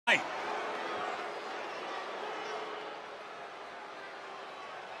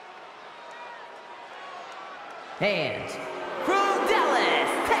And from Dallas,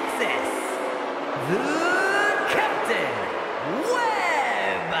 Texas, the Captain,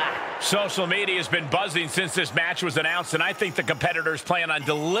 Webb. Social media has been buzzing since this match was announced, and I think the competitors plan on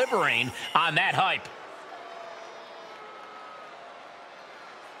delivering on that hype.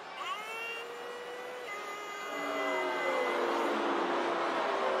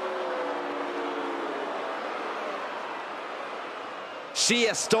 She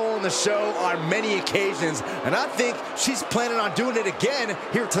has stolen the show on many occasions, and I think she's planning on doing it again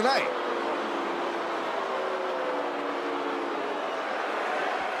here tonight.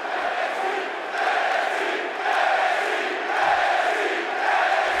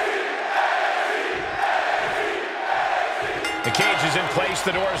 The cage is in place,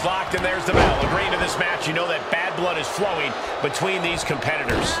 the door is locked, and there's the bell. Agreeing to this match, you know that bad blood is flowing between these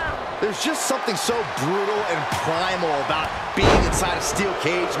competitors. There's just something so brutal and primal about being inside a steel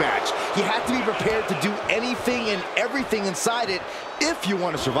cage match. You have to be prepared to do anything and everything inside it if you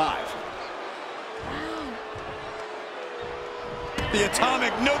want to survive. The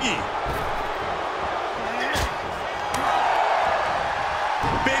atomic noogie.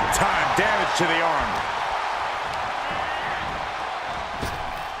 Big time damage to the arm.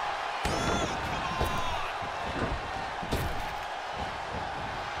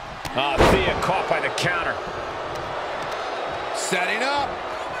 Thea caught by the counter. Setting up.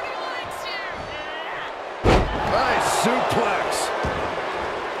 Nice suplex.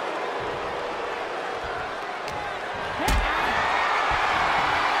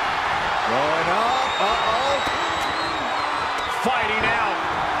 Going up. Uh-oh. Fighting out.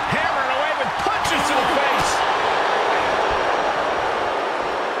 Hammering away with punches to the face.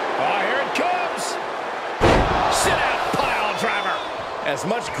 Oh, here it comes. Sit out, pile driver. As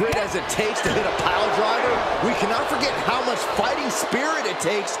much grit as it takes to hit a pile driver, we cannot forget how much fighting spirit it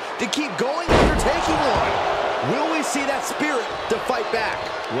takes to keep going after taking one. Will we see that spirit to fight back?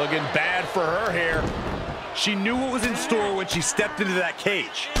 Looking bad for her here. She knew what was in store when she stepped into that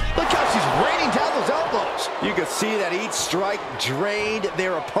cage. Look how she's raining down those elbows. You can see that each strike drained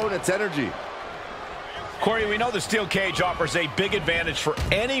their opponent's energy. Corey, we know the steel cage offers a big advantage for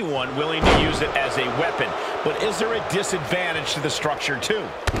anyone willing to use it as a weapon. But is there a disadvantage to the structure, too?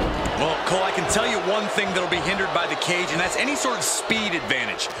 Well, Cole, I can tell you one thing that'll be hindered by the cage, and that's any sort of speed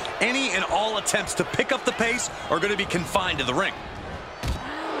advantage. Any and all attempts to pick up the pace are going to be confined to the ring.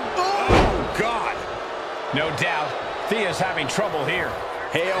 Oh, God. No doubt, Thea's having trouble here.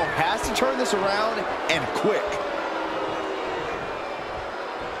 Hale has to turn this around, and quick.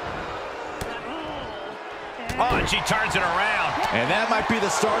 Oh, and she turns it around. And that might be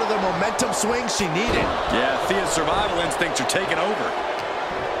the start of the momentum swing she needed. Yeah, Thea's survival instincts are taking over.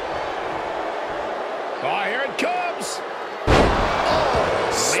 Oh, here it comes.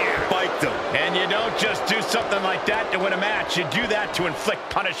 Oh, spiked him. And you don't just do something like that to win a match. You do that to inflict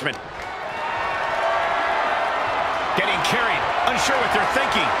punishment. Getting carried, unsure what they're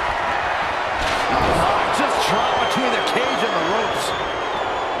thinking. Just drama between the cage and the ropes.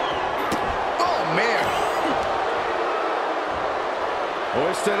 Oh, man.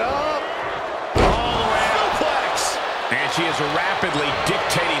 Hoisted up. All the way out. Suplex. And she is rapidly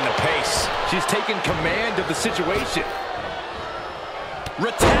dictating the pace. She's taken command of the situation.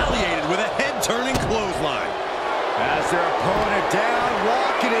 Retaliated with a head-turning clothesline. As their opponent down,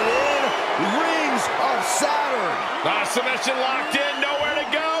 locking it in. Rings of Saturn. Submission locked in. Nowhere to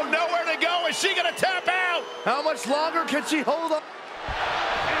go. Nowhere to go. Is she going to tap out? How much longer can she hold up?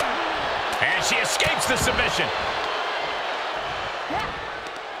 And she escapes the submission.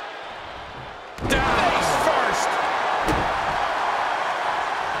 Face first.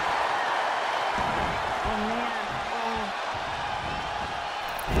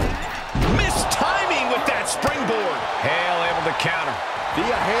 Missed timing with that springboard. Hale able to counter.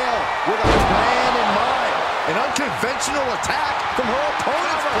 Thea Hale with a plan in mind. An unconventional attack from her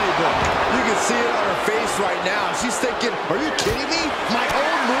opponent's playbook. You can see it on her face right now. She's thinking, are you kidding me? My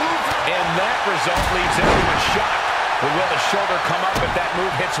own move? And that result leaves everyone shocked. But will the shoulder come up if that move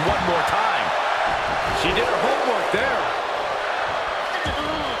hits one more time? She did her homework there.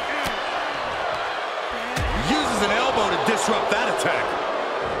 Uses an elbow to disrupt that attack.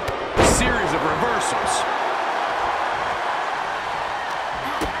 A series of reversals.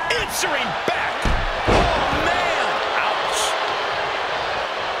 Answering back. Oh, man. Ouch.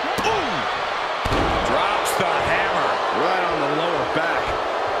 Ooh. Drops the hammer. Right on the lower back.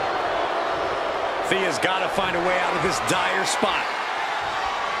 Thea's got to find a way out of this dire spot.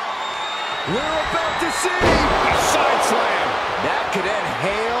 We're about to see a side slam. That could end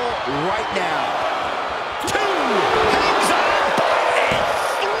Hale right now. Two. Hangs on by a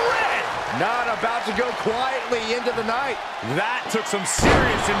thread. Not about to to go quietly into the night. That took some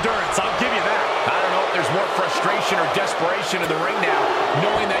serious endurance, I'll give you that. I don't know if there's more frustration or desperation in the ring now,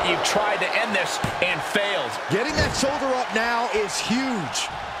 knowing that you've tried to end this and failed. Getting that shoulder up now is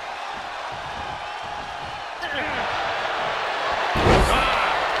huge.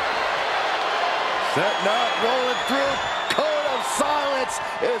 Setting up, rolling through. Code of silence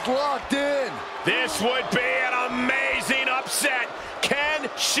is locked in. This would be an amazing upset. Can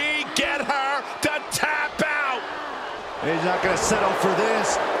she get her to tap out? He's not going to settle for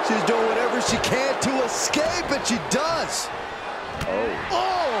this. She's doing whatever she can to escape, and she does.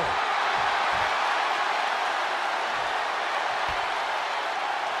 Oh!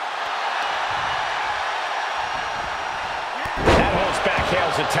 That holds back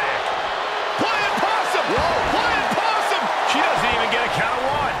Hale's attack. Flying possum! Flying possum! She doesn't even get a count of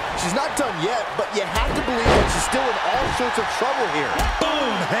one. She's not done yet, but you have to believe that she's still in all sorts of trouble here.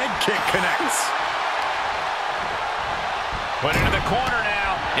 Boom! Head kick connects. Put into the corner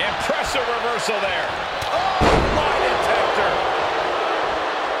now. Impressive reversal there. Oh, lie detector.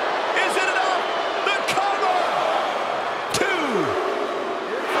 Is it enough? The cover. 2.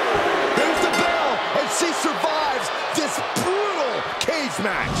 There's the bell, and she survives this brutal cage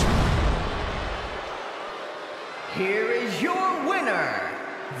match. Here is your winner,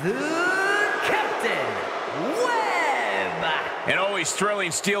 the Captain Webb. An always thrilling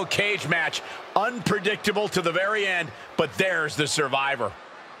steel cage match. Unpredictable to the very end, but there's the survivor.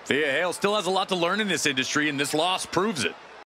 Thea Hale still has a lot to learn in this industry, and this loss proves it.